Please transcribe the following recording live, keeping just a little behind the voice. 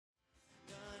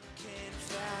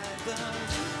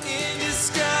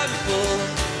Indescribable,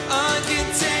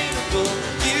 uncontainable.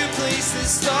 You place the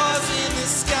stars in the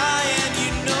sky and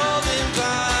you know them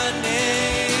by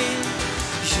name.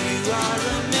 You are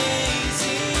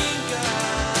amazing,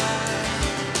 God.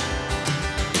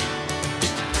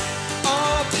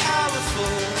 All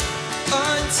powerful,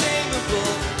 untamable.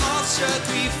 Awestruck,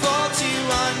 we fall to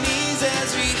our knees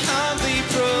as we humbly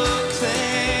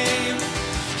proclaim.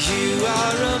 You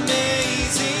are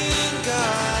amazing,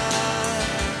 God.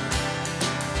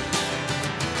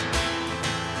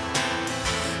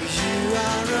 You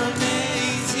are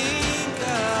amazing,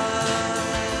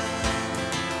 God.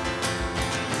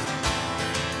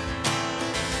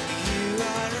 You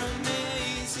are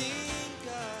amazing,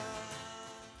 God.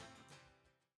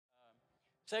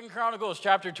 2 Chronicles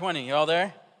chapter 20. You all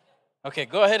there? Okay,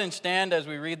 go ahead and stand as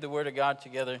we read the Word of God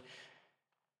together.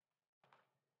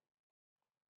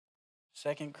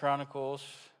 2 Chronicles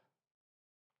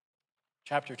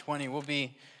chapter 20. We'll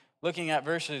be looking at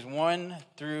verses 1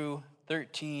 through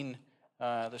 13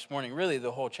 this morning. Really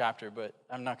the whole chapter, but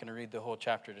I'm not going to read the whole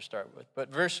chapter to start with. But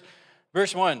verse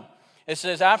 1, it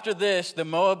says, "After this, the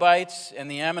Moabites and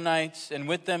the Ammonites, and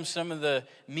with them some of the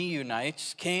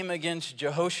Meunites, came against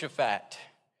Jehoshaphat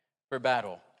for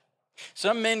battle.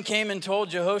 Some men came and told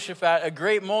Jehoshaphat, 'A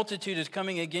great multitude is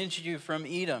coming against you from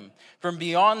Edom, from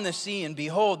beyond the sea, and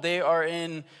behold, they are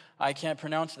in,'" I can't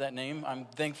pronounce that name. I'm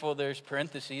thankful there's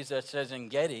parentheses that says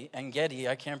En-gedi.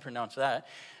 I can't pronounce that.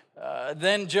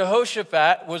 Then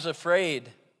Jehoshaphat was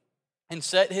afraid and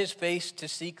set his face to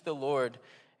seek the Lord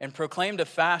and proclaimed a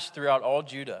fast throughout all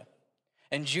Judah.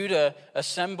 And Judah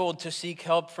assembled to seek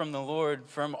help from the Lord.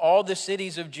 From all the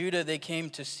cities of Judah they came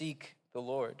to seek the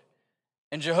Lord.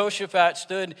 And Jehoshaphat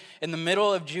stood in the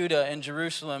middle of Judah and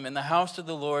Jerusalem in the house of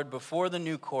the Lord before the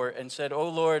new court and said, "O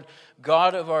Lord,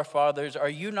 God of our fathers, are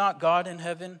you not God in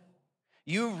heaven?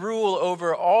 You rule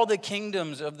over all the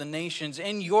kingdoms of the nations.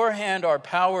 In your hand are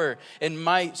power and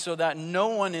might, so that no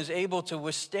one is able to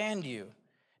withstand you.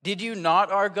 Did you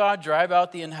not, our God, drive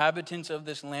out the inhabitants of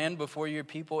this land before your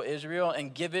people Israel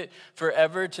and give it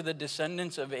forever to the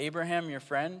descendants of Abraham, your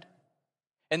friend?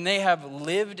 And they have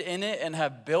lived in it and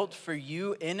have built for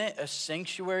you in it a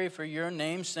sanctuary for your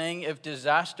name, saying, if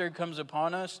disaster comes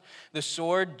upon us, the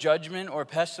sword, judgment, or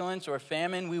pestilence, or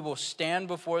famine, we will stand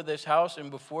before this house and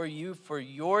before you, for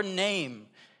your name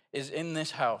is in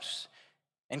this house,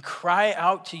 and cry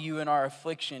out to you in our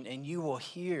affliction, and you will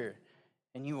hear,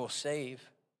 and you will save.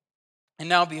 And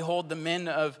now behold, the men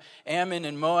of Ammon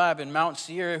and Moab and Mount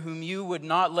Seir, whom you would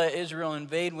not let Israel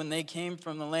invade when they came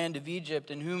from the land of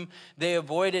Egypt, and whom they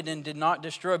avoided and did not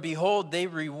destroy, behold, they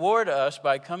reward us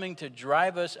by coming to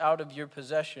drive us out of your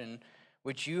possession,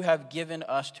 which you have given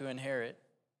us to inherit.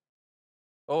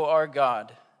 O our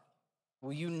God,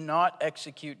 will you not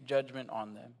execute judgment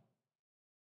on them?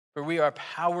 For we are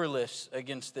powerless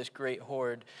against this great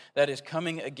horde that is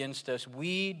coming against us.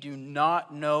 We do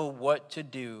not know what to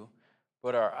do,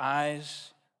 but our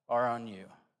eyes are on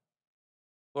you."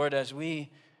 Lord, as we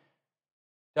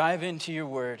dive into your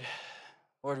word,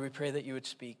 Lord, we pray that you would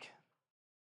speak.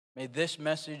 May this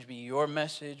message be your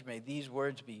message. May these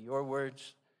words be your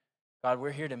words. God, we're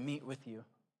here to meet with you.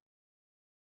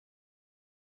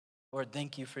 Lord,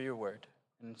 thank you for your word.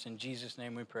 And it's in Jesus'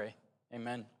 name we pray.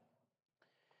 Amen.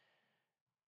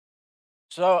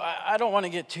 So I don't want to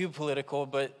get too political,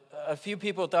 but a few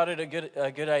people thought it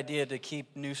a good idea to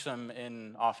keep Newsom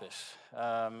in office.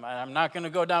 I'm not going to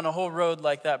go down a whole road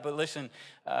like that, but listen,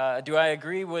 do I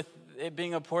agree with it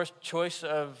being a poor choice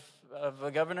of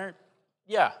a governor?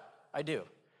 Yeah, I do.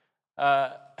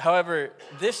 However,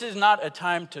 this is not a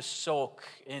time to sulk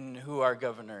in who our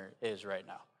governor is right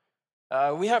now.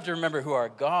 We have to remember who our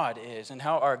God is and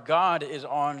how our God is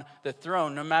on the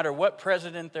throne. No matter what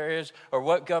president there is or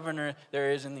what governor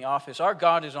there is in the office, our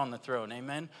God is on the throne,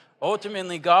 amen?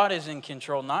 Ultimately, God is in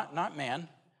control, not man.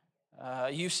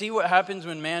 You see what happens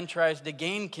when man tries to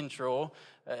gain control.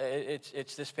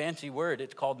 It's this fancy word.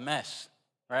 It's called mess,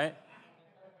 right?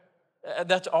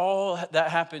 That's all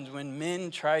that happens when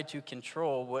men try to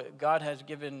control what God has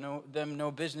given them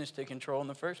no business to control in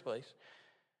the first place.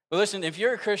 But listen, if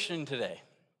you're a Christian today,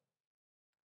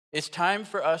 it's time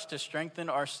for us to strengthen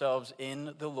ourselves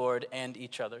in the Lord and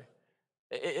each other.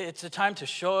 It's a time to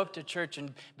show up to church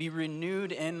and be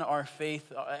renewed in our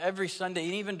faith every Sunday,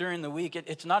 and even during the week.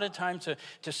 It's not a time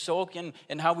to sulk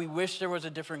in how we wish there was a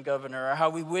different governor or how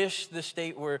we wish the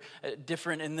state were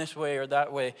different in this way or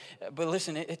that way. But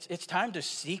listen, it's time to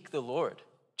seek the Lord,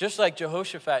 just like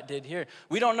Jehoshaphat did here.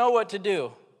 We don't know what to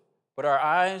do, but our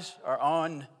eyes are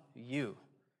on you.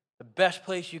 The best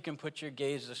place you can put your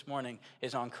gaze this morning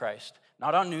is on Christ.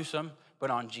 Not on Newsom, but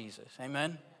on Jesus.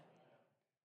 Amen?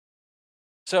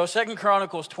 So 2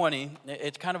 Chronicles 20,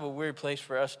 it's kind of a weird place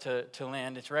for us to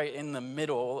land. It's right in the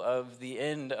middle of the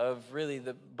end of really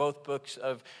both books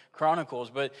of Chronicles.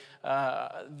 But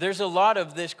there's a lot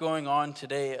of this going on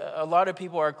today. A lot of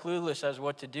people are clueless as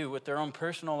what to do with their own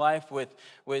personal life, with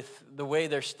the way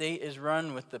their state is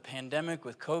run, with the pandemic,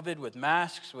 with COVID, with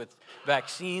masks, with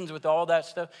vaccines, with all that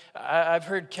stuff. I've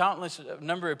heard countless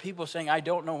number of people saying, I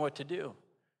don't know what to do.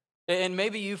 And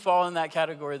maybe you fall in that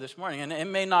category this morning. And it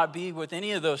may not be with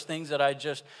any of those things that I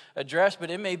just addressed, but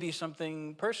it may be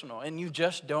something personal, and you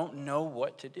just don't know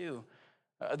what to do.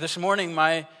 This morning,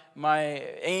 my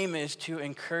aim is to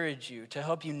encourage you, to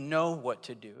help you know what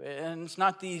to do. And it's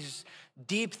not these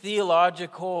deep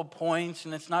theological points,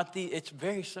 and it's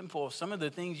very simple. Some of the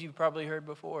things you've probably heard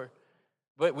before.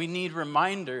 But we need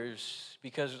reminders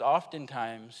because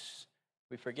oftentimes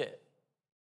we forget.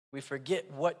 We forget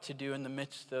what to do in the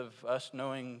midst of us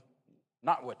knowing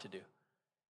not what to do.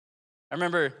 I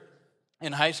remember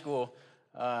in high school,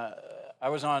 I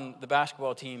was on the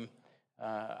basketball team.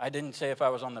 I didn't say if I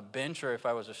was on the bench or if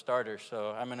I was a starter, so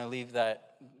I'm going to leave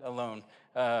that alone.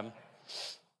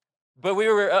 But we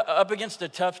were up against a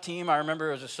tough team. I remember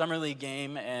it was a summer league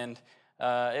game, and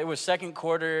it was second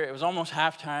quarter. It was almost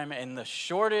halftime, and the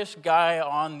shortest guy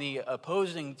on the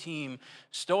opposing team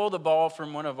stole the ball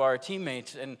from one of our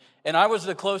teammates, and I was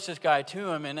the closest guy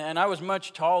to him, and I was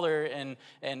much taller, and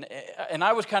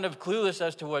I was kind of clueless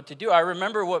as to what to do. I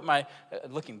remember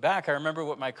looking back, I remember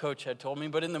what my coach had told me,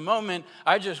 but in the moment,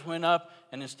 I just went up,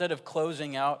 and instead of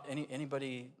closing out,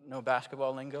 anybody know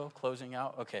basketball lingo? Closing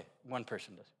out? Okay, one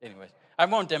person does. Anyways, I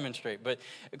won't demonstrate, but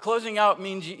closing out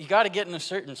means you got to get in a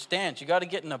certain stance. You got to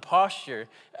get in a posture.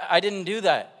 I didn't do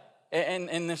that.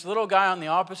 And this little guy on the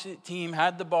opposite team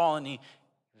had the ball, and he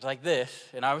was like this,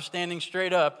 and I was standing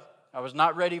straight up. I was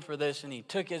not ready for this, and he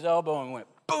took his elbow and went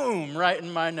boom right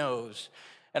in my nose.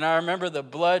 And I remember the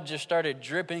blood just started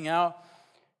dripping out.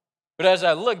 But as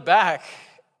I look back,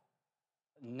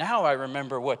 now I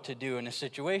remember what to do in a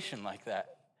situation like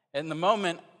that. In the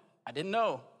moment, I didn't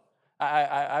know.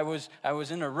 I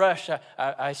was in a rush.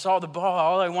 I saw the ball.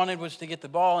 All I wanted was to get the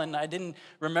ball, and I didn't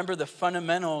remember the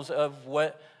fundamentals of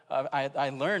what I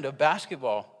learned of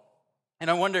basketball. And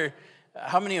I wonder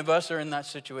how many of us are in that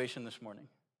situation this morning.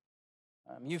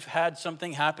 You've had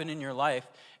something happen in your life,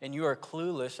 and you are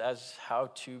clueless as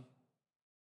how to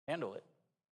handle it,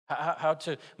 how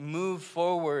to move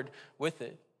forward with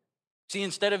it. See,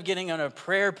 instead of getting in a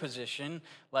prayer position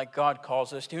like God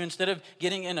calls us to, instead of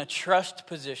getting in a trust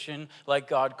position like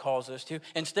God calls us to,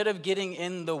 instead of getting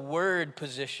in the word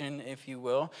position, if you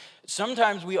will,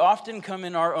 sometimes we often come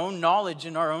in our own knowledge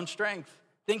and our own strength,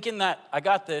 thinking that I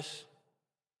got this.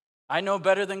 I know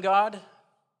better than God?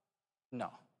 No.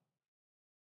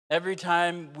 Every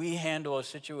time we handle a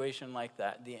situation like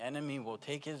that, the enemy will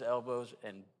take his elbows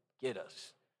and get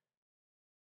us.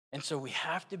 And so we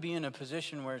have to be in a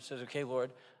position where it says, okay,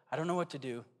 Lord, I don't know what to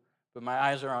do, but my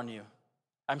eyes are on you.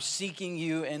 I'm seeking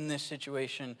you in this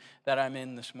situation that I'm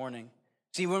in this morning.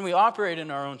 See, when we operate in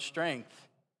our own strength,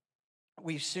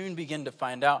 we soon begin to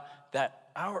find out that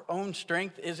our own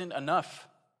strength isn't enough.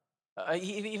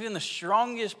 Even the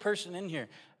strongest person in here,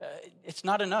 it's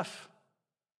not enough.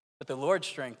 But the Lord's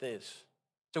strength is.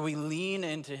 So we lean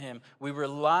into him. We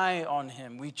rely on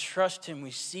him. We trust him.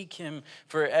 We seek him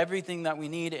for everything that we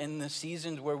need in the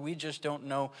seasons where we just don't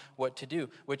know what to do,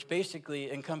 which basically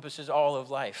encompasses all of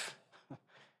life.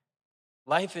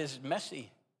 Life is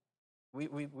messy.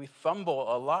 We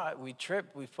fumble a lot. We trip.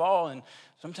 We fall. And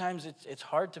sometimes it's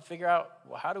hard to figure out,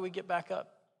 well, how do we get back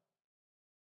up?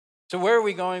 So where are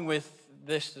we going with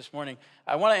this morning?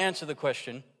 I want to answer the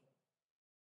question,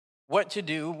 what to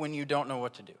do when you don't know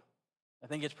what to do. I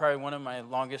think it's probably one of my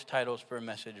longest titles for a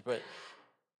message, but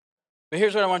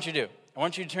here's what I want you to do. I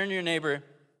want you to turn to your neighbor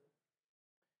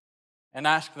and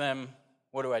ask them,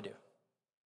 what do I do?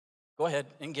 Go ahead,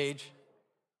 engage.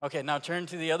 Okay, now turn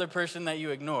to the other person that you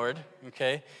ignored,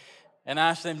 okay, and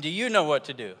ask them, do you know what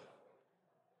to do?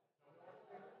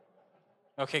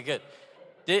 Okay, good.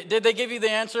 Did they give you the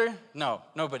answer? No,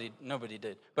 nobody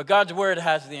did. But God's word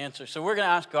has the answer. So we're going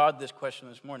to ask God this question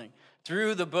this morning.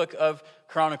 Through the book of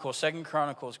Chronicles, 2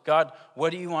 Chronicles, God,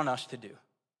 what do you want us to do?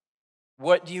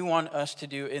 What do you want us to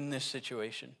do in this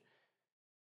situation?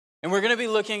 And we're going to be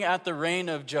looking at the reign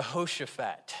of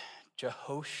Jehoshaphat.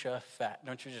 Jehoshaphat.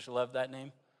 Don't you just love that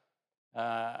name?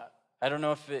 I don't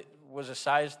know if it was a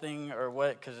size thing or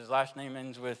what, because his last name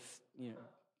ends with,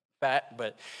 fat.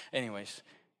 But anyways,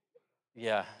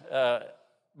 yeah.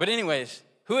 But anyways,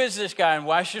 who is this guy and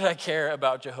why should I care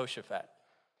about Jehoshaphat?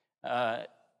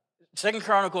 2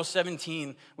 Chronicles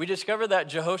 17, we discover that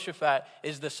Jehoshaphat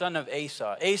is the son of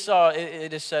Asa. Asa,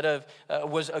 it is said of,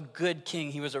 was a good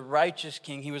king. He was a righteous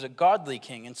king. He was a godly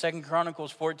king. In 2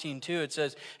 Chronicles 14:2, it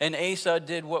says, "And Asa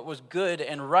did what was good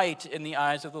and right in the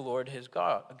eyes of the Lord his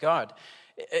God."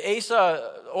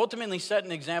 Asa ultimately set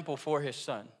an example for his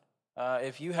son.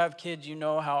 If you have kids, you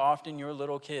know how often your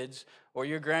little kids or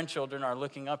your grandchildren are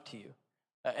looking up to you.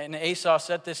 And Asa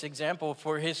set this example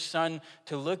for his son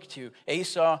to look to.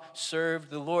 Asa served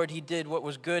the Lord. He did what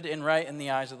was good and right in the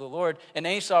eyes of the Lord. And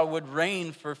Asa would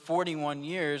reign for 41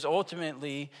 years,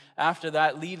 ultimately, after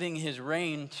that, leaving his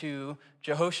reign to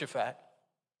Jehoshaphat.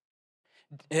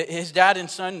 His dad and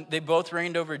son, they both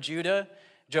reigned over Judah.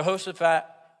 Jehoshaphat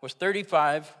was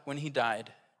 35 when he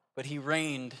died, but he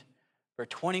reigned for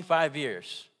 25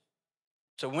 years.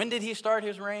 So when did he start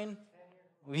his reign?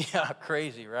 Yeah,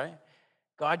 crazy, right?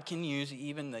 God can use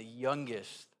even the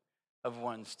youngest of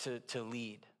ones to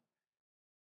lead.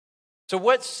 So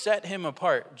what set him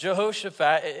apart?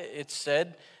 Jehoshaphat, it's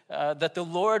said that the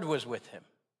Lord was with him.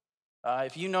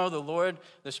 If you know the Lord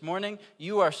this morning,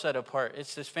 you are set apart.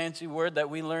 It's this fancy word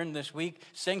that we learned this week,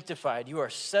 sanctified. You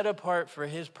are set apart for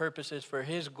his purposes, for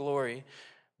his glory.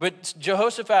 But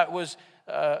Jehoshaphat was,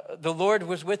 the Lord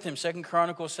was with him. 2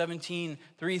 Chronicles 17,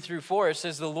 3-4, it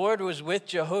says, "The Lord was with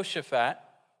Jehoshaphat,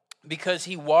 because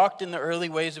he walked in the early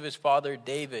ways of his father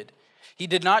David. He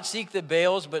did not seek the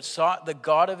Baals, but sought the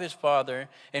God of his father,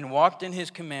 and walked in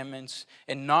his commandments,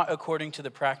 and not according to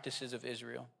the practices of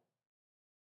Israel."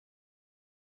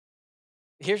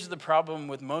 Here's the problem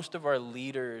with most of our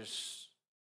leaders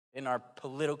in our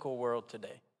political world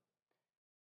today.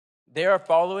 They are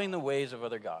following the ways of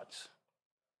other gods.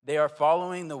 They are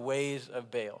following the ways of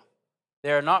Baal.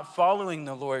 They are not following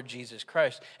the Lord Jesus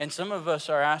Christ. And some of us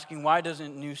are asking, why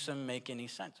doesn't Newsom make any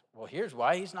sense? Well, here's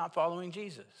why he's not following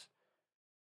Jesus.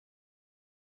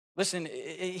 Listen,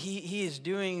 he is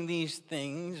doing these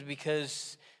things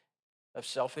because of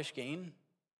selfish gain.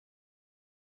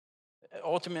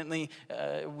 Ultimately,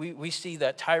 we see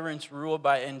that tyrants rule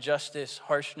by injustice,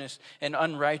 harshness, and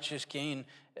unrighteous gain.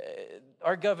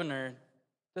 Our governor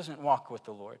doesn't walk with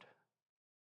the Lord.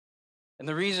 And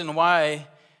the reason why,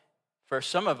 for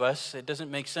some of us, it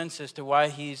doesn't make sense as to why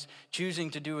he's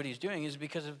choosing to do what he's doing is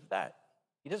because of that.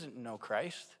 He doesn't know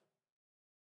Christ.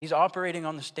 He's operating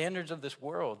on the standards of this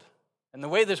world. And the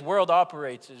way this world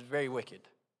operates is very wicked,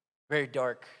 very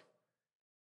dark.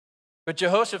 But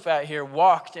Jehoshaphat here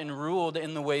walked and ruled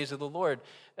in the ways of the Lord.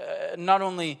 Not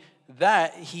only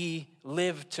that, he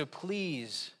lived to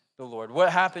please the Lord.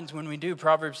 What happens when we do?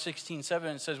 Proverbs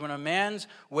 16:7, it says, "When a man's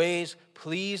ways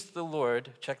please the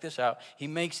Lord," check this out, "he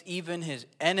makes even his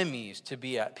enemies to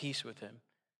be at peace with him."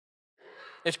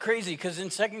 It's crazy because in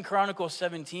 2 Chronicles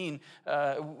 17,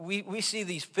 we see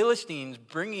these Philistines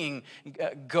bringing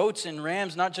goats and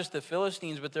rams, not just the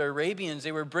Philistines, but the Arabians.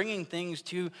 They were bringing things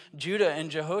to Judah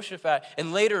and Jehoshaphat.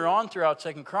 And later on throughout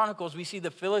 2 Chronicles, we see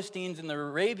the Philistines and the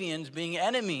Arabians being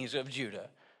enemies of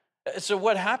Judah. So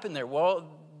what happened there?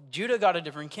 Well, Judah got a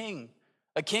different king.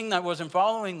 A king that wasn't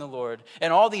following the Lord.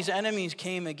 And all these enemies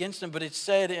came against him. But it's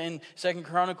said in 2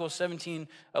 Chronicles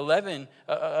 17:11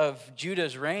 of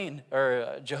Judah's reign,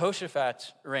 or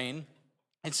Jehoshaphat's reign,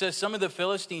 it says some of the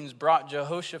Philistines brought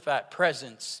Jehoshaphat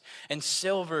presents and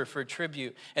silver for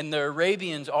tribute. And the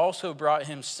Arabians also brought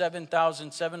him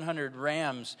 7,700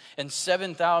 rams and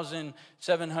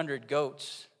 7,700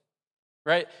 goats.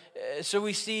 Right? So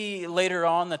we see later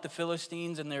on that the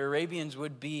Philistines and the Arabians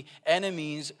would be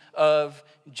enemies of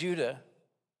Judah.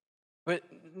 But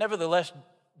nevertheless,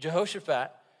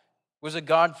 Jehoshaphat was a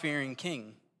God-fearing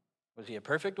king. Was he a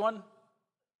perfect one?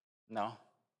 No.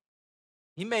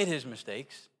 He made his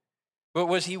mistakes. But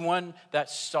was he one that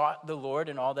sought the Lord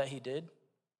in all that he did?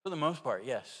 For the most part,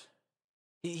 yes.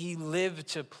 He lived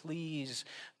to please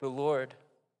the Lord.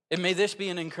 And may this be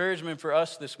an encouragement for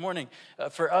us this morning,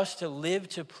 for us to live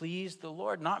to please the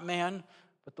Lord, not man,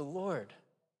 but the Lord.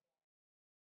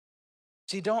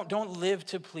 See, don't live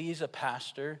to please a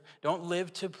pastor. Don't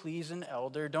live to please an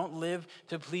elder. Don't live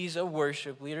to please a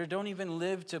worship leader. Don't even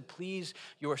live to please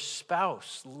your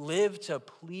spouse. Live to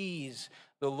please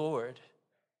the Lord.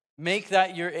 Make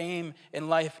that your aim in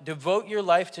life. Devote your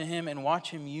life to him and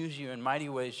watch him use you in mighty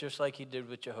ways, just like he did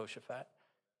with Jehoshaphat.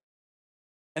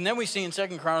 And then we see in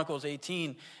 2 Chronicles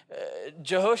 18,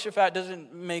 Jehoshaphat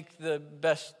doesn't make the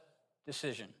best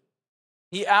decision.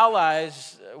 He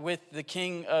allies with the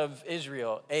king of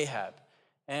Israel, Ahab.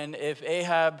 And if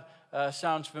Ahab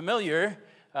sounds familiar,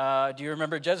 do you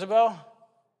remember Jezebel?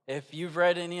 If you've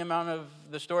read any amount of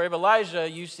the story of Elijah,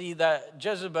 you see that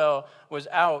Jezebel was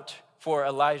out for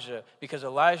Elijah, because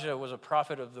Elijah was a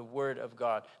prophet of the word of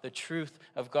God, the truth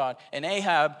of God. And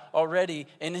Ahab already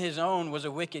in his own was a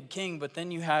wicked king, but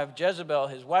then you have Jezebel,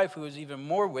 his wife, who is even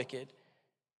more wicked.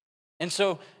 And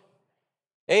so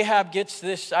Ahab gets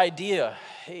this idea.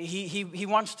 He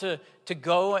wants to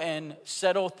go and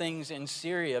settle things in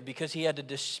Syria because he had a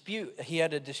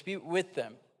dispute with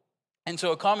them. And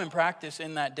so a common practice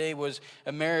in that day was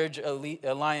a marriage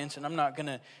alliance, and I'm not going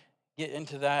to get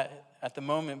into that at the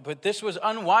moment, but this was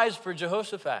unwise for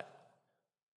Jehoshaphat.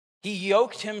 He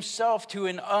yoked himself to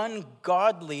an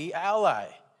ungodly ally.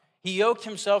 He yoked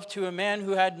himself to a man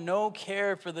who had no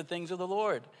care for the things of the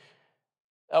Lord.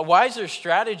 A wiser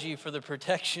strategy for the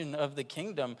protection of the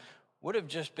kingdom would have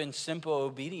just been simple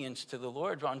obedience to the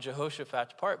Lord on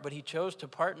Jehoshaphat's part, but he chose to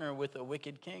partner with a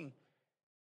wicked king.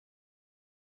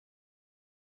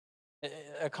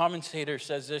 A commentator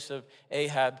says this of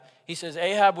Ahab. He says,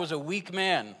 Ahab was a weak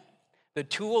man, the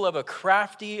tool of a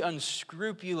crafty,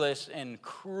 unscrupulous, and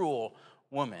cruel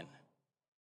woman.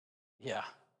 Yeah.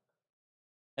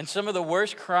 And some of the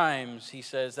worst crimes, he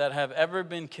says, that have ever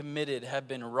been committed have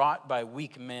been wrought by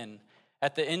weak men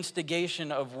at the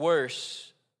instigation of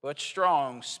worse but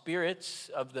strong spirits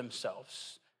of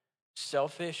themselves.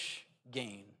 Selfish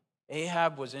gain.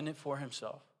 Ahab was in it for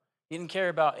himself. He didn't care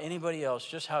about anybody else,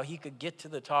 just how he could get to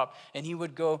the top, and he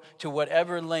would go to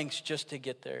whatever lengths just to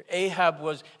get there. Ahab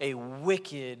was a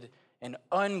wicked and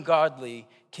ungodly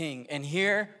king. And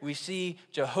here we see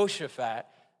Jehoshaphat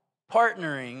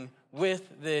partnering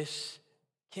with this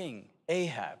king,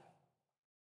 Ahab.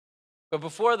 But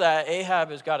before that, Ahab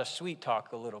has got to sweet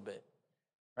talk a little bit,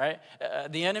 right?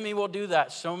 The enemy will do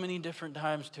that so many different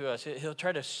times to us. He'll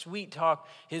try to sweet talk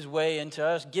his way into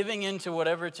us, giving into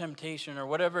whatever temptation or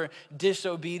whatever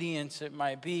disobedience it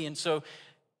might be. And so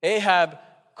Ahab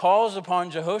calls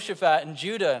upon Jehoshaphat and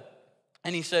Judah,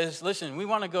 and he says, listen, we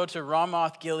want to go to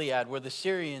Ramoth Gilead, where the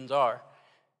Syrians are.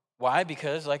 Why?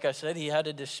 Because, like I said, they had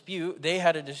a dispute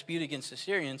against the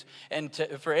Syrians, and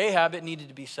for Ahab, it needed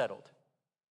to be settled.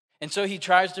 And so he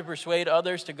tries to persuade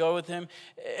others to go with him,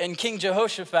 and King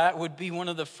Jehoshaphat would be one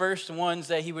of the first ones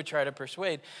that he would try to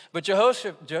persuade. But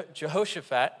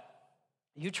Jehoshaphat,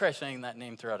 you try saying that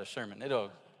name throughout a sermon.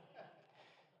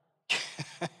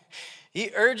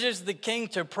 He urges the king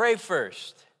to pray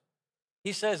first.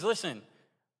 He says, listen,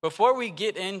 before we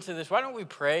get into this, why don't we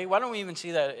pray? Why don't we even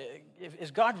see that? Is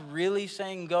God really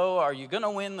saying go? Are you going to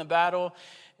win the battle?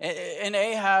 And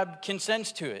Ahab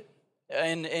consents to it.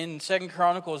 In 2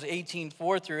 Chronicles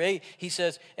 18:4-8, he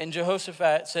says, and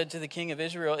Jehoshaphat said to the king of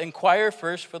Israel, inquire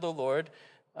first for the Lord,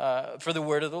 for the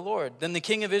word of the Lord. Then the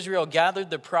king of Israel gathered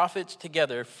the prophets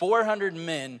together, 400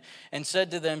 men, and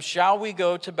said to them, shall we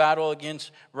go to battle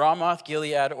against Ramoth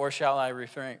Gilead, or shall I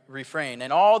refrain?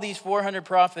 And all these 400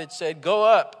 prophets said, go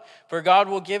up, for God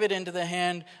will give it into the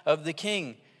hand of the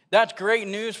king. That's great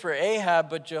news for Ahab,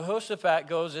 but Jehoshaphat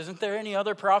goes, isn't there any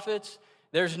other prophets?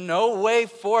 There's no way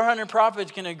 400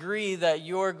 prophets can agree that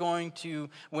you're going to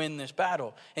win this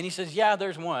battle. And he says, yeah,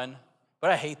 there's one,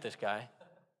 but I hate this guy.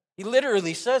 He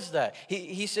literally says that.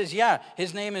 He says, yeah,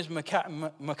 his name is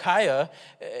Micaiah.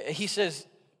 He says,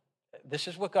 this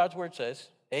is what God's word says.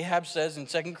 Ahab says in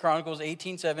 2 Chronicles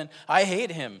 18:7, I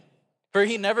hate him, for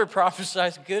he never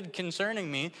prophesies good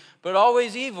concerning me, but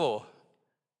always evil.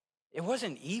 It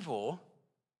wasn't evil.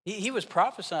 He was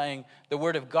prophesying the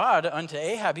word of God unto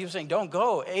Ahab. He was saying, don't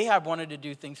go. Ahab wanted to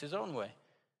do things his own way.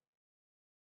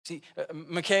 See,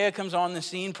 Micaiah comes on the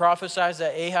scene, prophesies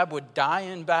that Ahab would die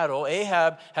in battle.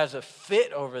 Ahab has a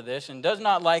fit over this and does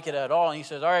not like it at all. And he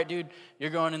says, all right, dude, you're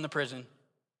going in the prison.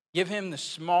 Give him the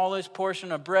smallest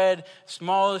portion of bread,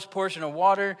 smallest portion of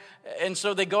water. And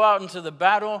so they go out into the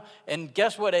battle, and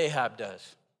guess what Ahab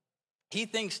does? He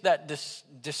thinks that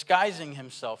disguising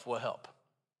himself will help.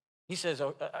 He says,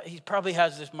 he probably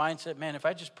has this mindset, man, if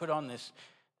I just put on this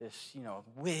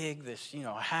wig, this,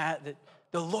 hat, that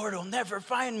the Lord will never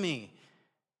find me.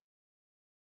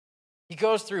 He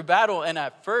goes through battle, and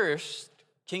at first,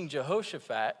 King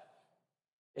Jehoshaphat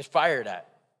is fired at.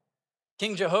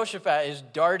 King Jehoshaphat is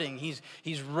darting.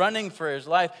 He's running for his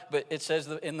life, but it says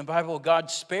in the Bible, God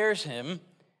spares him.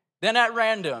 Then at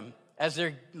random, as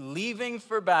they're leaving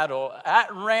for battle,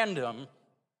 at random,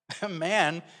 a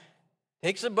man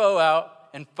takes a bow out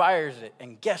and fires it.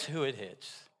 And guess who it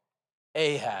hits?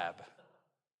 Ahab.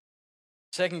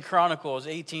 2 Chronicles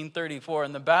 18:34,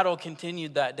 and the battle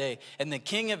continued that day. And the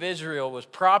king of Israel was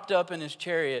propped up in his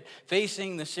chariot,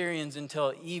 facing the Syrians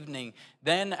until evening.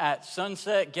 Then at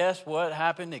sunset, guess what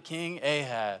happened to King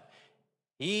Ahab?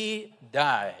 He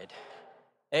died.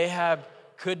 Ahab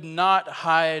could not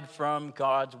hide from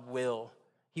God's will.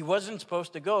 He wasn't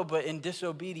supposed to go, but in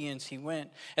disobedience he went.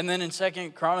 And then in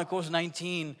 2 Chronicles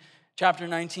 19, chapter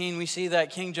 19, we see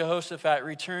that King Jehoshaphat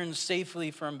returns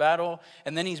safely from battle,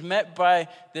 and then he's met by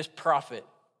this prophet,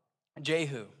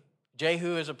 Jehu.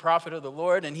 Jehu is a prophet of the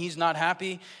Lord, and he's not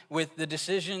happy with the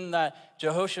decision that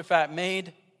Jehoshaphat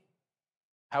made.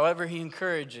 However, he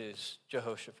encourages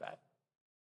Jehoshaphat.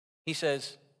 He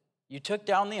says, you took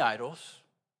down the idols,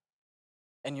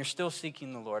 and you're still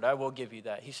seeking the Lord. I will give you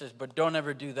that. He says, but don't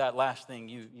ever do that last thing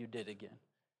you did again.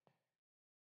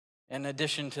 In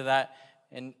addition to that,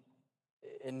 in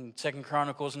 2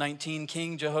 Chronicles 19,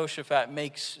 King Jehoshaphat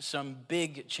makes some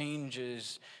big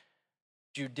changes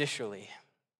judicially.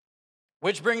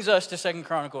 Which brings us to 2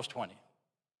 Chronicles 20,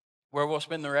 where we'll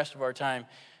spend the rest of our time.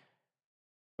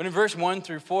 But in verse 1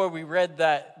 through 4, we read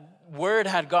that word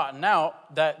had gotten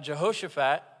out that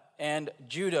Jehoshaphat and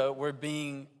Judah were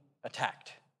being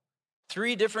attacked.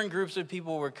 3 different groups of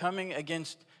people were coming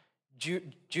against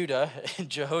Judah and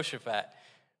Jehoshaphat.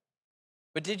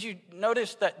 But did you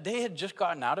notice that they had just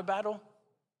gotten out of battle?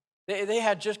 They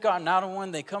had just gotten out of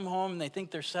one. They come home and they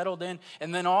think they're settled in.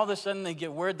 And then all of a sudden they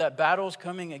get word that battle's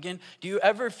coming again. Do you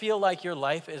ever feel like your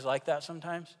life is like that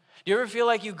sometimes? Do you ever feel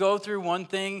like you go through one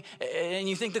thing and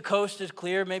you think the coast is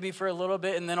clear maybe for a little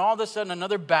bit, and then all of a sudden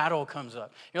another battle comes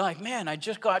up? You're like, man, I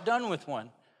just got done with one.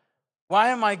 Why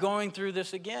am I going through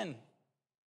this again?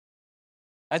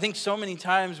 I think so many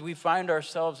times we find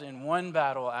ourselves in one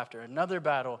battle after another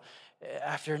battle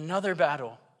after another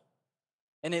battle.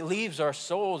 And it leaves our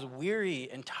souls weary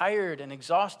and tired and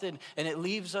exhausted, and it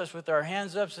leaves us with our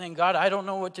hands up saying, God, I don't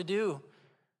know what to do.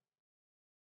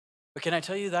 But can I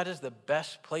tell you that is the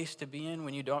best place to be in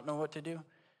when you don't know what to do?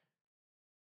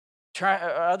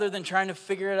 Other than trying to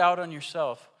figure it out on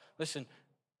yourself, listen,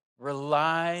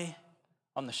 rely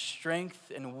on the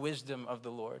strength and wisdom of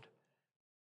the Lord.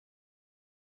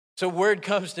 So word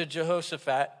comes to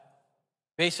Jehoshaphat.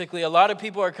 Basically, a lot of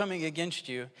people are coming against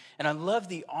you, and I love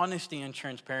the honesty and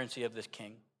transparency of this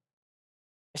king.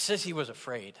 It says he was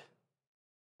afraid.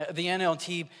 The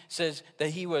NLT says that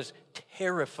he was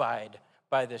terrified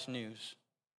by this news.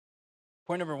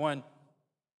 Point number 1,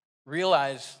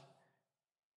 realize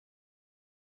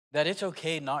that it's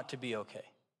okay not to be okay.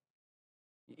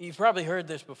 You've probably heard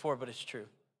this before, but it's true.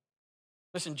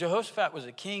 Listen, Jehoshaphat was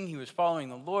a king. He was following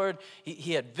the Lord.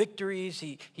 He had victories.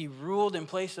 He ruled in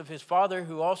place of his father,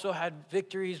 who also had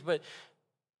victories. But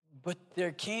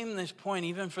there came this point,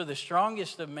 even for the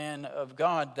strongest of men of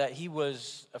God, that he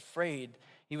was afraid.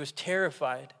 He was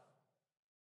terrified.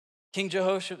 King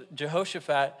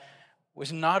Jehoshaphat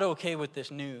was not okay with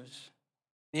this news.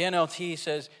 The NLT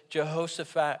says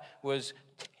Jehoshaphat was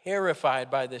terrified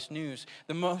by this news.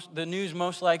 The news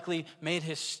most likely made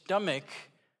his stomach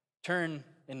turn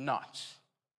in knots.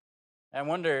 I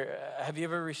wonder, have you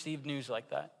ever received news like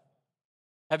that?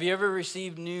 Have you ever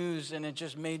received news and it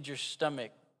just made your stomach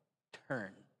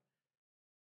turn?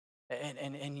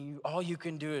 And all you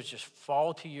can do is just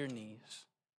fall to your knees.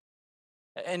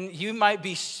 And you might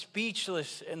be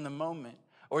speechless in the moment,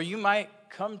 or you might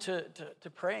come to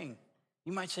praying.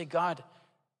 You might say, God,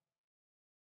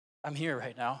 I'm here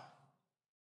right now.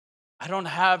 I don't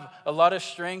have a lot of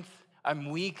strength.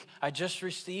 I'm weak. I just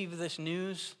received this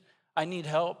news. I need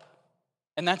help.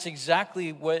 And that's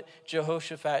exactly what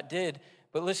Jehoshaphat did.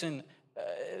 But listen,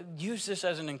 use this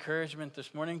as an encouragement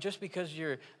this morning. Just because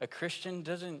you're a Christian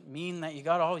doesn't mean that you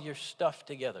got all your stuff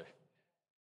together.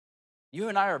 You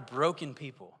and I are broken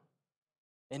people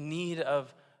in need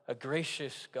of a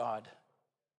gracious God.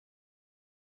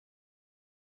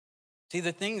 See,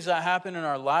 the things that happen in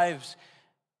our lives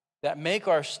that make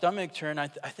our stomach turn, I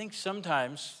think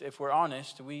sometimes, if we're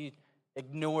honest, we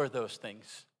ignore those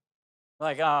things.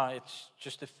 Like, it's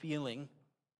just a feeling,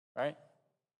 right?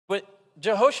 But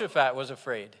Jehoshaphat was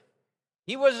afraid.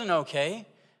 He wasn't okay,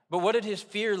 but what did his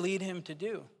fear lead him to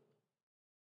do?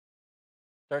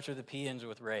 Starts with a P, ends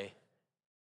with Ray.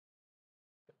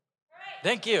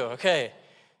 Thank you. Okay.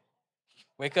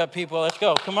 Wake up, people. Let's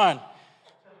go. Come on.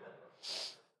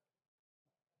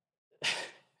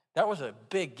 That was a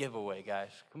big giveaway,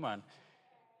 guys. Come on.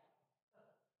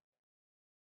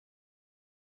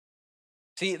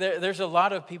 See, there's a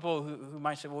lot of people who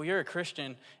might say, well, you're a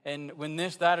Christian, and when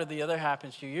this, that, or the other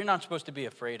happens to you, you're not supposed to be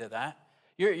afraid of that.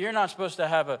 You're not supposed to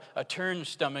have a turned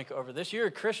stomach over this. You're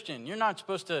a Christian.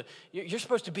 You're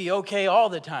supposed to be okay all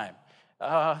the time.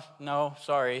 No,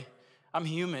 sorry. I'm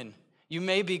human. You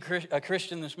may be a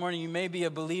Christian this morning. You may be a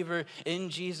believer in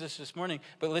Jesus this morning.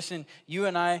 But listen, you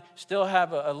and I still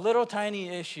have a little tiny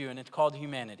issue, and it's called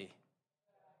humanity.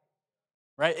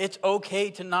 Right? It's okay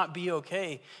to not be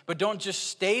okay, but don't just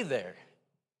stay there.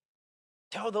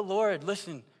 Tell the Lord,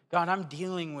 listen, God, I'm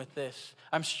dealing with this.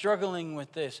 I'm struggling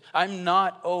with this. I'm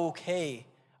not okay.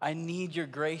 I need your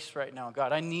grace right now,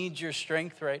 God. I need your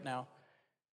strength right now.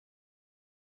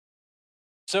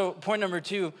 So point number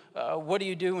 2, what do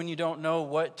you do when you don't know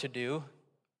what to do?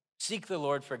 Seek the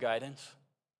Lord for guidance.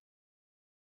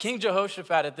 King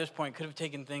Jehoshaphat at this point could have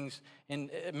taken things in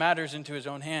matters into his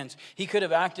own hands. He could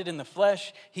have acted in the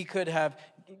flesh. He could have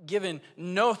given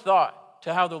no thought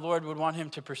to how the Lord would want him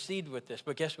to proceed with this.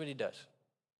 But guess what he does?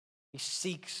 He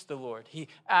seeks the Lord. He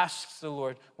asks the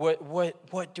Lord,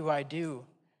 what do I do?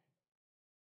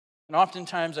 And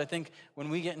oftentimes, I think when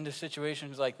we get into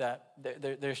situations like that,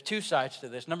 there's 2 sides to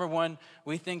this. Number 1,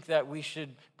 we think that we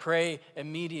should pray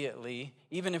immediately,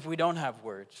 even if we don't have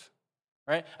words,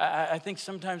 right? I think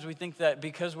sometimes we think that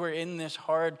because we're in this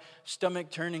hard,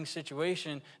 stomach-turning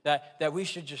situation, that we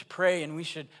should just pray and we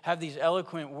should have these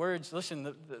eloquent words. Listen,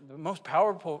 the most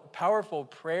powerful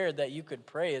prayer that you could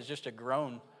pray is just a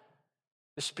groan.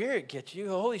 The Spirit gets you.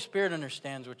 The Holy Spirit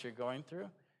understands what you're going through.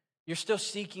 You're still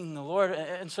seeking the Lord,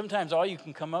 and sometimes all you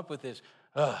can come up with is,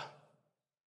 ugh,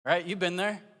 right? You've been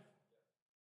there.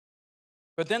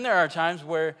 But then there are times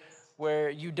where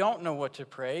you don't know what to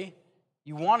pray.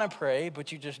 You want to pray,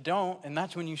 but you just don't, and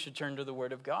that's when you should turn to the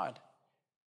Word of God.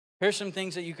 Here's some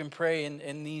things that you can pray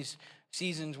in these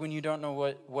seasons when you don't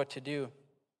know what to do.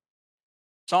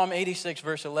 Psalm 86,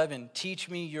 verse 11, teach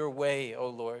me your way, O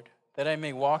Lord, that I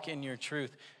may walk in your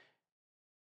truth.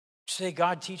 Say,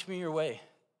 God, teach me your way.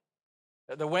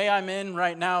 The way I'm in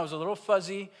right now is a little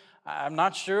fuzzy. I'm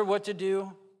not sure what to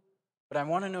do, but I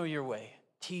want to know your way.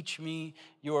 Teach me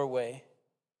your way.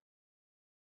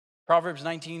 Proverbs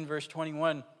 19, verse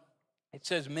 21, it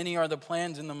says, many are the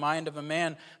plans in the mind of a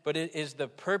man, but it is the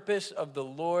purpose of the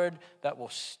Lord that will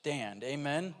stand.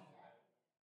 Amen?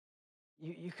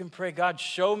 You can pray, God,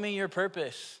 show me your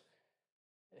purpose.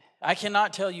 I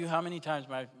cannot tell you how many times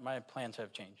my plans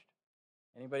have changed.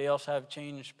 Anybody else have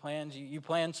changed plans? You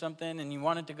planned something and you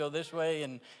want it to go this way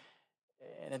and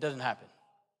it doesn't happen.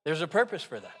 There's a purpose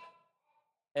for that.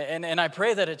 And I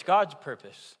pray that it's God's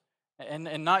purpose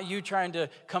and not you trying to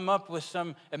come up with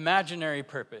some imaginary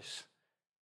purpose.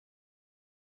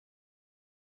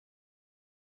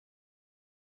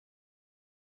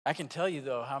 I can tell you,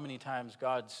 though, how many times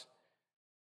God's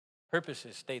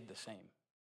purposes stayed the same.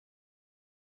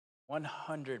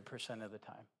 100% of the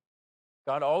time.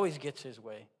 God always gets his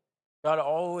way. God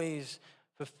always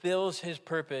fulfills his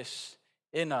purpose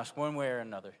in us one way or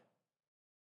another.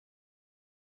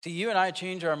 See, you and I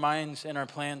change our minds and our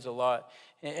plans a lot.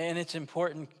 And it's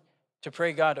important to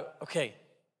pray, God, okay,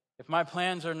 if my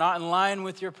plans are not in line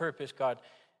with your purpose, God,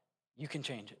 you can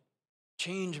change it.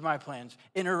 Change my plans,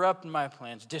 interrupt my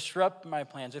plans, disrupt my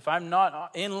plans. If I'm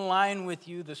not in line with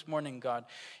you this morning, God,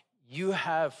 you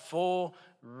have full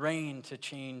reign to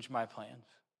change my plans.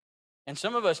 And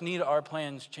some of us need our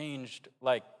plans changed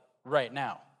like right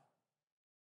now.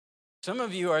 Some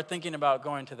of you are thinking about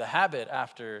going to the Habit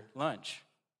after lunch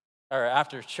or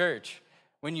after church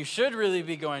when you should really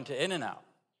be going to In-N-Out,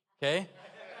 okay?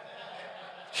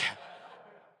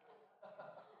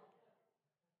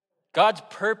 God's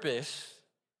purpose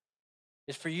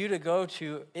is for you to go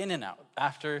to In-N-Out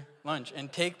after lunch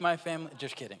and take my family.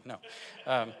 Just kidding, no.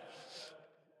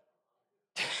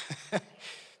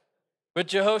 But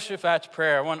Jehoshaphat's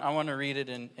prayer, I want to read it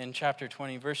in chapter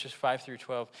 20, verses 5 through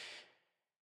 12.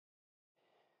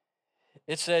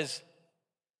 It says,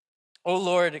 O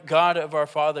Lord, God of our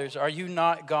fathers, are you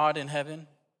not God in heaven?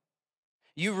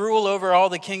 You rule over all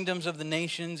the kingdoms of the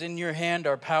nations. In your hand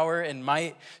are power and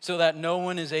might, so that no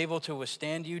one is able to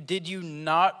withstand you. Did you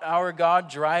not, our God,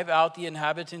 drive out the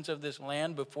inhabitants of this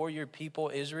land before your people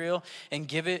Israel and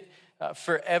give it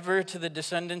forever to the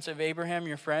descendants of Abraham,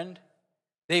 your friend?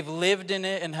 They've lived in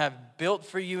it and have built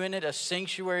for you in it a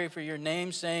sanctuary for your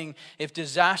name, saying, if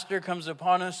disaster comes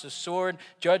upon us, a sword,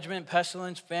 judgment,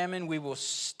 pestilence, famine, we will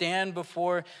stand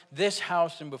before this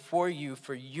house and before you,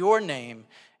 for your name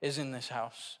is in this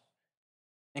house.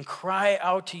 And cry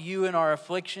out to you in our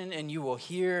affliction, and you will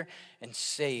hear and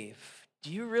save.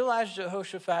 Do you realize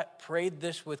Jehoshaphat prayed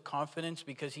this with confidence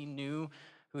because he knew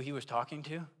who he was talking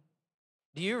to?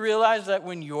 Do you realize that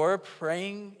when you're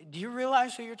praying, do you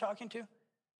realize who you're talking to?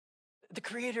 The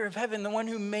creator of heaven, the one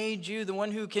who made you, the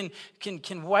one who can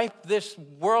wipe this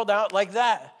world out like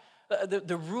that.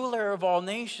 The ruler of all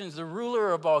nations, the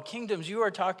ruler of all kingdoms. You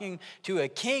are talking to a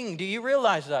king. Do you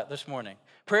realize that this morning?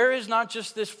 Prayer is not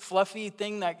just this fluffy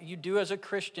thing that you do as a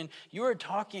Christian. You are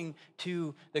talking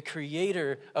to the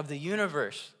creator of the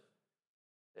universe.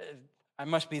 I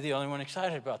must be the only one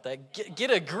excited about that.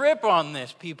 Get a grip on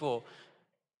this, people.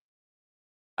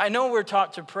 I know we're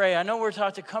taught to pray. I know we're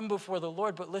taught to come before the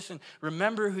Lord, but listen,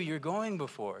 remember who you're going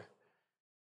before.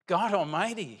 God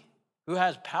Almighty, who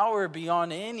has power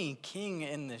beyond any king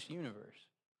in this universe.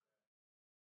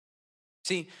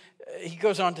 See, he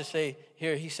goes on to say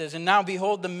here, he says, and now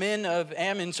behold the men of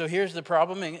Ammon. So here's the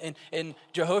problem. And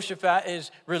Jehoshaphat is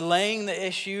relaying the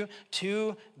issue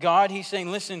to God. He's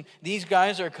saying, listen, these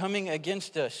guys are coming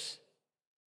against us.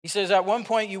 He says, at one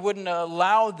point you wouldn't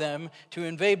allow them to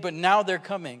invade, but now they're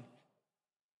coming.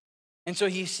 And so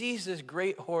he sees this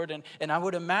great horde, and I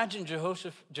would imagine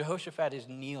Jehoshaphat is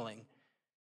kneeling.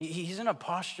 He's in a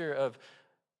posture of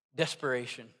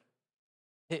desperation.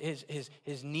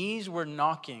 His knees were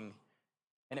knocking,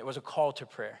 and it was a call to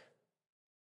prayer.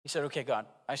 He said, okay, God,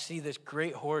 I see this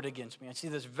great horde against me. I see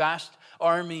this vast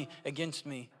army against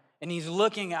me. And he's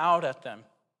looking out at them.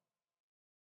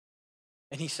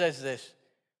 And he says this,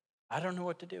 I don't know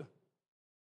what to do,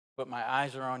 but my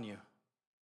eyes are on you.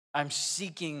 I'm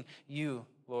seeking you,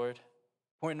 Lord.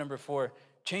 Point number 4,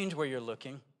 change where you're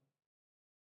looking.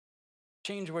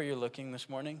 Change where you're looking this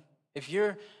morning. If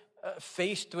you're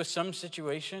faced with some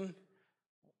situation,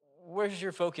 where's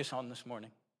your focus on this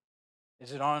morning?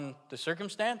 Is it on the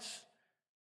circumstance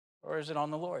or is it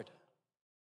on the Lord?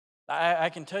 I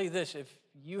can tell you this, if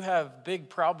you have big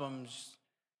problems,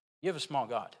 you have a small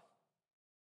God.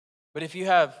 But if you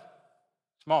have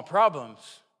small problems,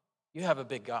 you have a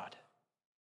big God.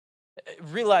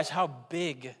 Realize how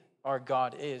big our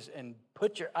God is and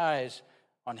put your eyes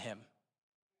on him.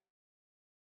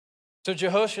 So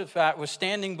Jehoshaphat was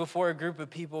standing before a group of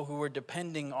people who were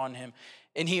depending on him,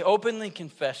 and he openly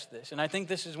confessed this. And I think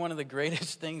this is one of the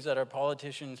greatest things that our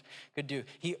politicians could do.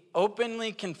 He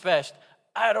openly confessed,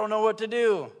 I don't know what to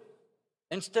do.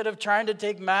 Instead of trying to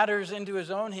take matters into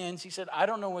his own hands, he said, I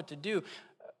don't know what to do.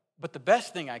 But the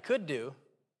best thing I could do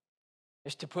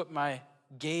is to put my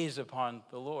gaze upon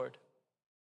the Lord.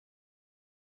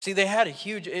 See, they had a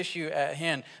huge issue at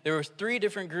hand. There were 3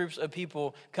 different groups of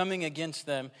people coming against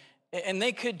them, and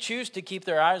they could choose to keep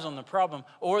their eyes on the problem,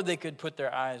 or they could put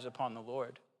their eyes upon the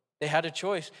Lord. They had a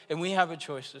choice, and we have a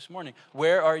choice this morning.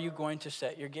 Where are you going to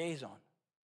set your gaze on?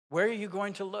 Where are you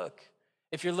going to look?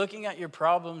 If you're looking at your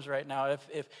problems right now,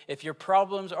 if your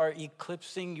problems are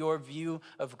eclipsing your view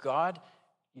of God,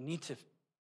 you need to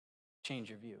change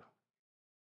your view.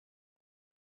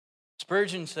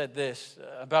 Spurgeon said this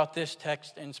about this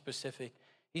text in specific.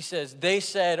 He says, they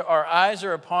said, our eyes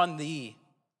are upon thee.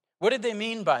 What did they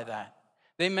mean by that?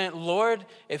 They meant, Lord,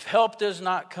 if help does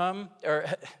not come, or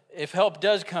if help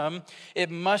does come, it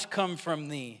must come from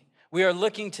thee. We are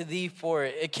looking to thee for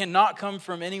it. It cannot come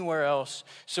from anywhere else.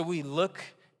 So we look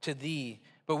to thee.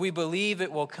 But we believe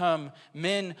it will come.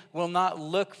 Men will not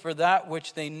look for that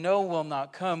which they know will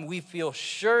not come. We feel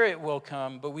sure it will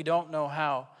come, but we don't know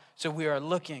how. So we are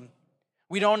looking.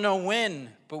 We don't know when,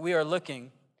 but we are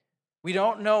looking. We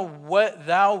don't know what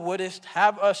thou wouldest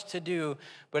have us to do,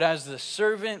 but as the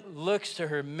servant looks to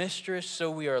her mistress, so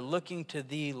we are looking to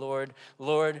thee, Lord.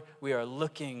 Lord, we are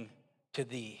looking to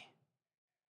thee.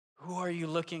 Who are you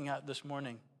looking at this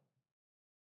morning?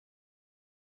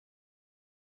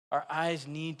 Our eyes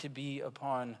need to be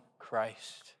upon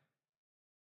Christ.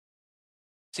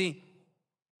 See,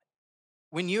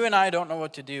 when you and I don't know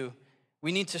what to do,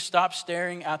 we need to stop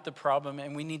staring at the problem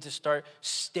and we need to start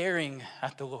staring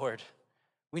at the Lord.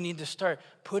 We need to start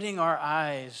putting our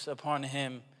eyes upon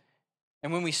him.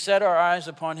 And when we set our eyes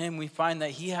upon him, we find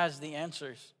that he has the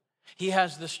answers. He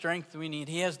has the strength we need.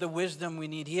 He has the wisdom we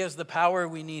need. He has the power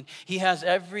we need. He has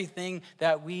everything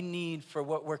that we need for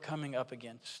what we're coming up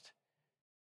against.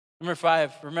 Number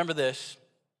 5, remember this.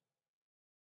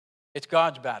 It's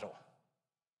God's battle.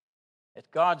 It's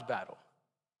God's battle.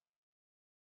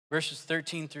 Verses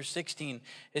 13 through 16,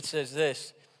 it says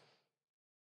this.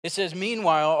 It says,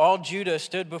 meanwhile, all Judah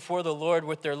stood before the Lord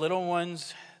with their little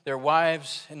ones, their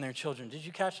wives, and their children. Did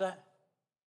you catch that?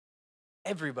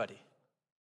 Everybody.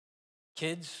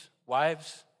 Kids,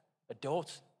 wives,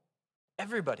 adults,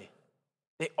 everybody.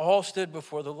 They all stood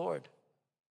before the Lord.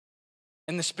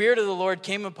 And the Spirit of the Lord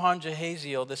came upon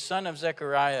Jehaziel, the son of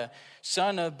Zechariah,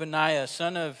 son of Benaiah,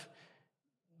 son of,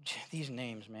 these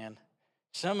names, man.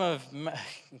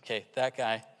 That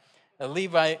guy, a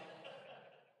Levite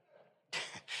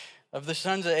of the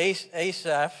sons of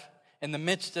Asaph in the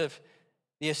midst of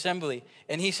the assembly.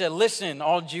 And he said, listen,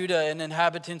 all Judah and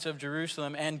inhabitants of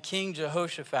Jerusalem and King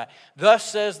Jehoshaphat, thus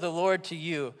says the Lord to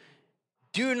you,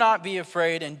 do not be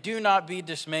afraid and do not be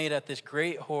dismayed at this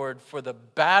great horde, for the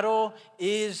battle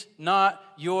is not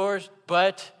yours,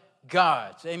 but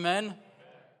God's. Amen?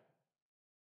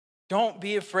 Don't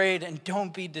be afraid and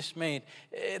don't be dismayed.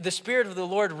 The Spirit of the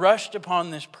Lord rushed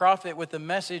upon this prophet with a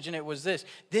message, and it was this: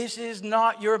 this is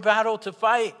not your battle to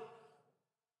fight.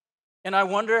 And I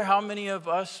wonder how many of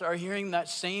us are hearing that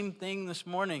same thing this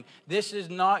morning. This is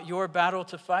not your battle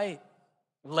to fight.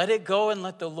 Let it go and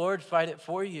let the Lord fight it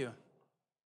for you.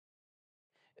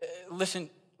 Listen,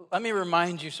 let me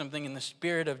remind you something in the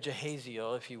spirit of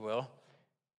Jehaziel, if you will.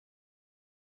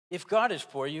 If God is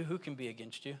for you, who can be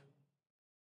against you?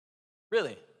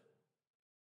 Really?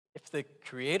 If the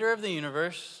creator of the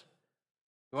universe,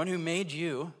 the one who made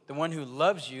you, the one who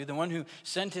loves you, the one who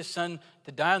sent his son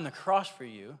to die on the cross for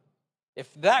you, if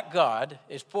that God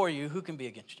is for you, who can be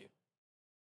against you?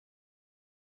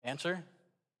 Answer: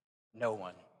 no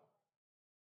one.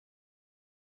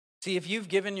 See, if you've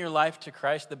given your life to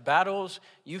Christ, the battles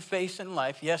you face in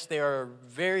life, yes, they are a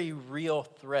very real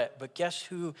threat, but guess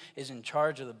who is in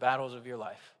charge of the battles of your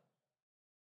life?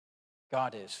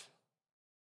 God is.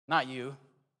 Not you,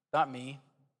 not me,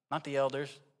 not the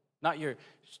elders, not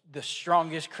the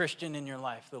strongest Christian in your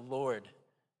life. The Lord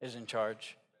is in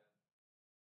charge.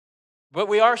 But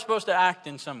we are supposed to act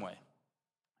in some way.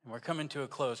 And we're coming to a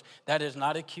close. That is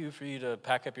not a cue for you to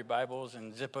pack up your Bibles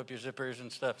and zip up your zippers and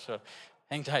stuff. So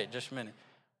hang tight just a minute.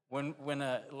 When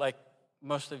like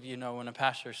most of you know, when a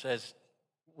pastor says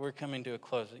we're coming to a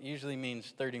close, it usually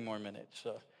means 30 more minutes.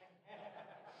 So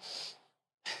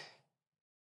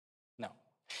no.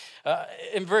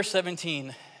 In verse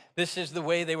 17, this is the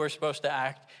way they were supposed to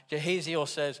act. Jehaziel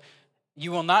says,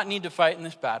 you will not need to fight in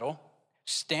this battle.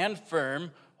 Stand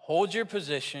firm, hold your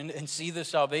position, and see the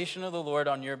salvation of the Lord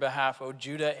on your behalf, O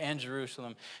Judah and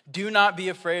Jerusalem. Do not be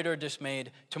afraid or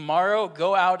dismayed. Tomorrow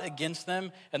go out against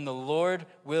them, and the Lord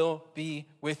will be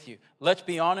with you. Let's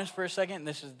be honest for a second.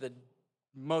 This is the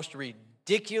most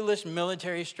ridiculous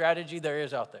military strategy there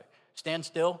is out there. Stand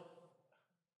still.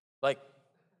 Like,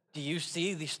 do you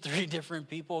see these three different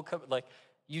people come? Like,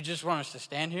 you just want us to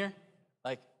stand here?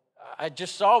 Like, I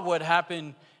just saw what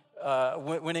happened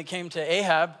when it came to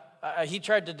Ahab. He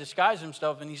tried to disguise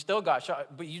himself and he still got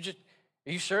shot. But are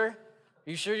you sure? Are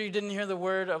you sure you didn't hear the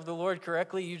word of the Lord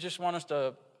correctly? You just want us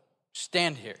to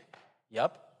stand here.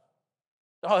 Yep.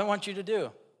 That's all I want you to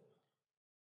do.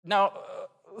 Now,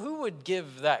 who would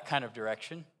give that kind of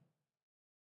direction?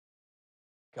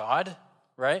 God,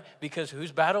 right? Because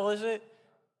whose battle is it?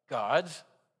 God's.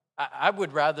 I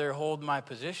would rather hold my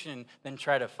position than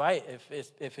try to fight.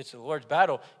 If it's the Lord's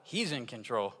battle, he's in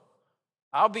control.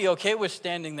 I'll be okay with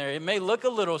standing there. It may look a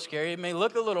little scary. It may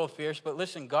look a little fierce, but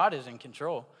listen, God is in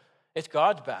control. It's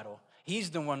God's battle.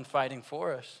 He's the one fighting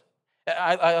for us.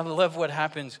 I love what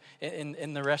happens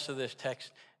in the rest of this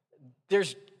text.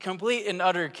 There's complete and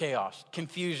utter chaos,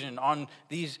 confusion on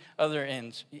these other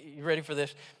ends. You ready for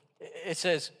this? It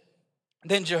says,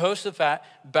 then Jehoshaphat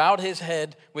bowed his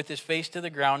head with his face to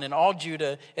the ground, and all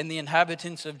Judah and the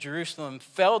inhabitants of Jerusalem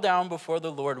fell down before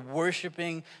the Lord,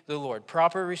 worshiping the Lord.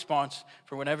 Proper response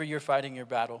for whenever you're fighting a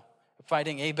battle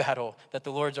that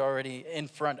the Lord's already in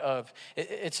front of.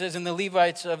 It says, and the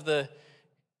Levites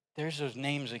there's those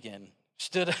names again,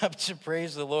 stood up to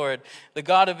praise the Lord, the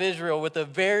God of Israel, with a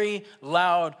very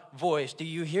loud voice. Do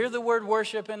you hear the word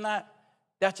worship in that?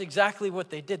 That's exactly what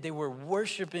they did. They were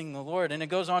worshiping the Lord. And it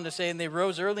goes on to say, and they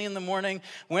rose early in the morning,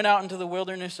 went out into the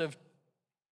wilderness of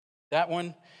that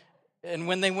one. And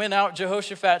when they went out,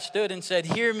 Jehoshaphat stood and said,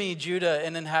 hear me, Judah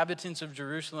and inhabitants of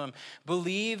Jerusalem.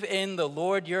 Believe in the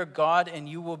Lord your God, and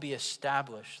you will be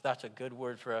established. That's a good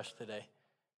word for us today.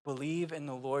 Believe in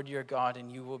the Lord your God,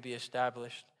 and you will be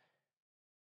established.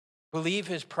 Believe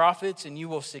his prophets, and you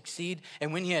will succeed.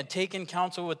 And when he had taken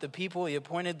counsel with the people, he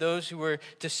appointed those who were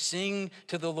to sing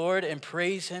to the Lord and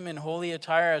praise him in holy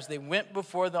attire as they went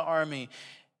before the army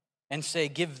and say,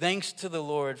 give thanks to the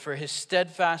Lord, for his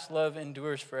steadfast love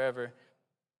endures forever.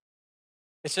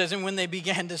 It says, and when they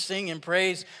began to sing and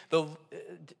praise the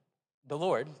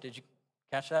Lord, did you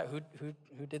catch that?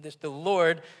 Who did this? The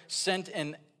Lord set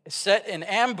an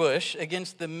ambush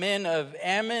against the men of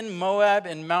Ammon, Moab,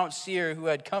 and Mount Seir who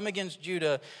had come against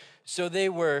Judah, so they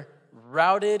were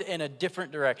routed in a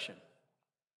different direction.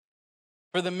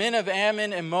 For the men of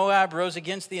Ammon and Moab rose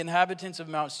against the inhabitants of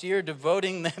Mount Seir,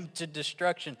 devoting them to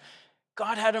destruction.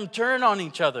 God had them turn on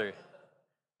each other.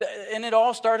 And it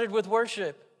all started with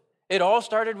worship. It all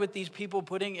started with these people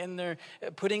putting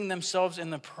themselves in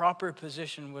the proper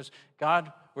position. Was,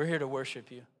 God, we're here to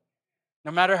worship you.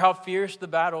 No matter how fierce the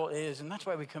battle is, and that's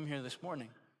why we come here this morning.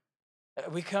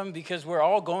 We come because we're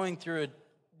all going through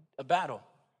a battle.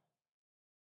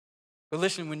 But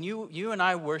listen, when you and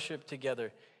I worship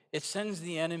together, it sends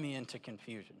the enemy into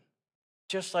confusion,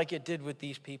 just like it did with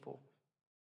these people.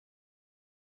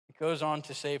 It goes on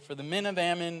to say, for the men of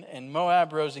Ammon and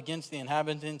Moab rose against the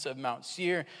inhabitants of Mount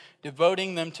Seir,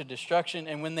 devoting them to destruction.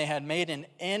 And when they had made an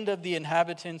end of the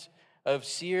inhabitants of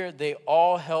Seir, they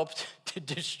all helped to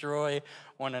destroy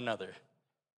one another.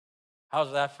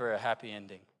 How's that for a happy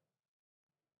ending?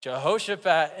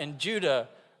 Jehoshaphat and Judah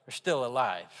are still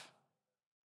alive,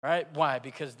 right? Why?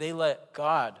 Because they let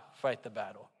God fight the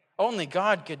battle. Only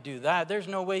God could do that. There's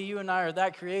no way you and I are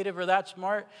that creative or that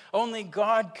smart. Only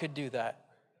God could do that.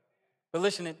 But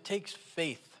listen, it takes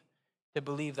faith to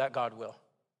believe that God will.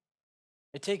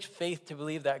 It takes faith to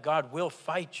believe that God will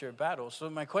fight your battles. So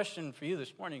my question for you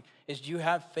this morning is, do you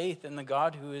have faith in the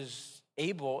God who is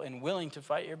able and willing to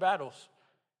fight your battles?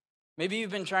 Maybe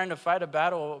you've been trying to fight a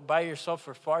battle by yourself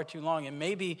for far too long, and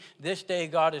maybe this day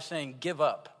God is saying, give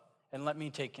up and let me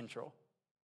take control.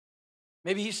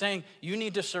 Maybe he's saying, you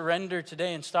need to surrender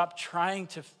today and stop trying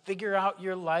to figure out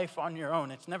your life on your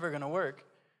own. It's never going to work.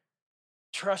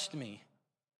 Trust me.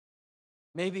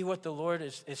 Maybe what the Lord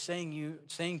is saying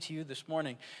to you this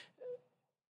morning.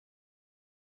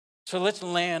 So let's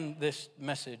land this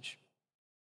message.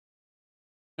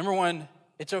 Number one,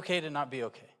 it's okay to not be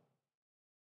okay.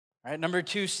 All right. Number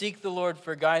two, seek the Lord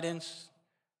for guidance.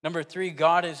 Number three,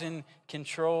 God is in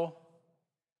control.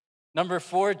 Number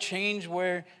four, change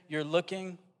where you're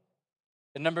looking.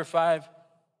 And number five,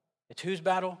 it's whose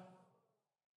battle?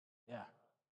 Yeah.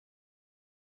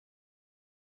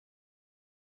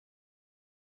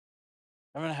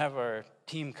 I'm going to have our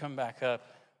team come back up.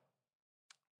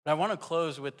 But I want to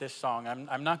close with this song.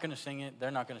 I'm not going to sing it.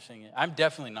 They're not going to sing it. I'm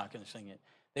definitely not going to sing it.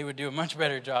 They would do a much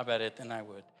better job at it than I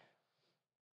would.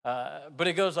 But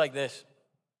it goes like this.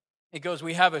 It goes,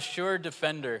 we have a sure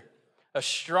defender, a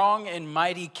strong and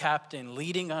mighty captain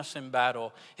leading us in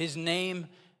battle. His name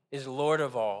is Lord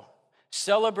of all.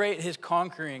 Celebrate his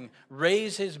conquering,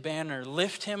 raise his banner,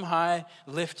 lift him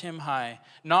high,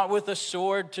 not with a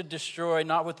sword to destroy,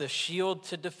 not with a shield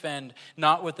to defend,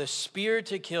 not with a spear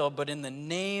to kill, but in the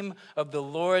name of the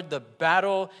Lord. The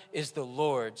battle is the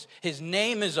Lord's. His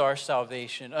name is our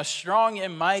salvation, a strong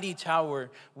and mighty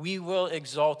tower. We will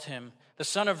exalt him. The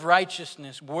Son of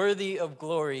righteousness, worthy of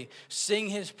glory, sing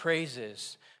his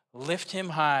praises. Lift him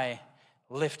high,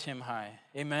 lift him high.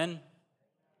 Amen.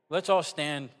 Let's all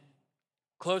stand.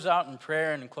 Close out in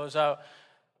prayer and close out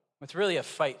with really a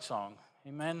fight song.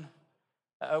 Amen.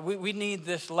 We need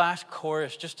this last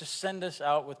chorus just to send us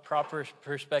out with proper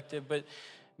perspective. But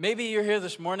maybe you're here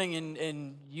this morning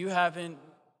and you haven't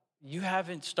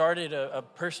started a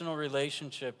personal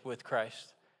relationship with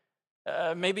Christ.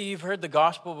 Maybe you've heard the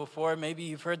gospel before. Maybe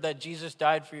you've heard that Jesus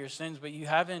died for your sins, but you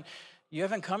haven't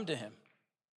come to him.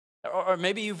 Or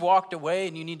maybe you've walked away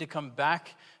and you need to come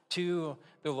back to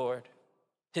the Lord.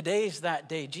 Today's that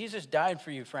day. Jesus died for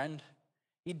you, friend.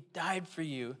 He died for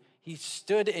you. He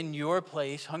stood in your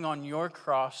place, hung on your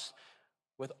cross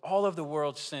with all of the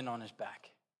world's sin on his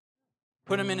back.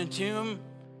 Put him in a tomb.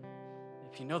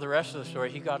 If you know the rest of the story,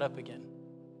 he got up again.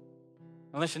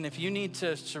 And listen, if you need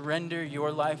to surrender your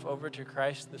life over to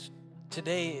Christ,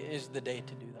 today is the day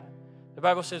to do that. The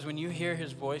Bible says when you hear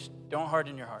his voice, don't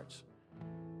harden your hearts.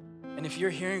 And if you're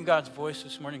hearing God's voice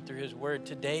this morning through his word,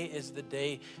 today is the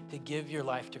day to give your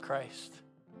life to Christ.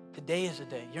 Today is a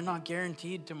day. You're not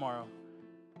guaranteed tomorrow.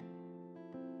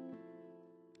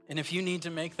 And if you need to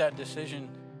make that decision,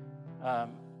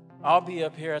 I'll be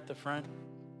up here at the front.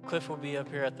 Cliff will be up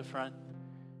here at the front.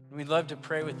 And we'd love to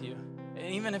pray with you.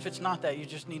 And even if it's not that, you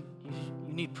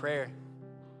need prayer.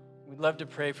 We'd love to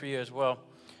pray for you as well.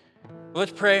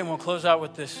 Let's pray and we'll close out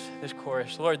with this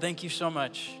chorus. Lord, thank you so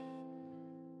much.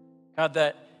 God,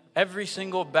 that every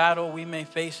single battle we may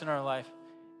face in our life,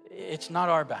 it's not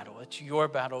our battle, it's your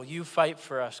battle. You fight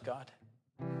for us, God.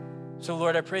 So,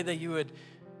 Lord, I pray that you would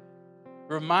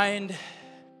remind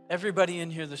everybody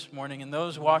in here this morning and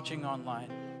those watching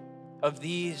online of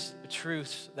these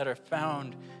truths that are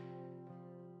found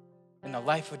in the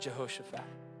life of Jehoshaphat.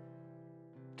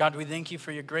 God, we thank you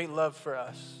for your great love for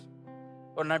us.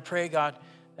 Lord, and I pray, God,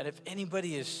 that if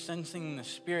anybody is sensing the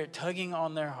Spirit tugging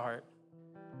on their heart,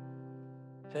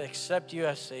 to accept you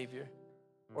as Savior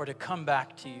or to come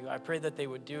back to you, I pray that they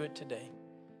would do it today.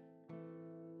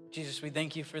 Jesus, we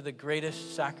thank you for the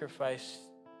greatest sacrifice,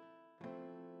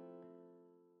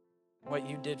 what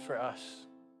you did for us.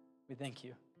 We thank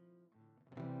you.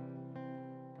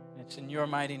 It's in your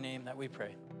mighty name that we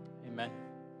pray. Amen.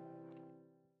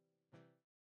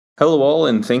 Hello all,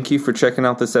 and thank you for checking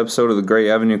out this episode of the Gray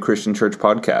Avenue Christian Church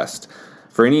podcast.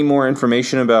 For any more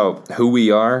information about who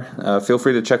we are, feel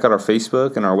free to check out our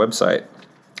Facebook and our website.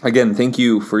 Again, thank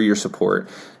you for your support,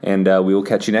 and we will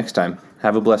catch you next time.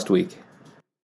 Have a blessed week.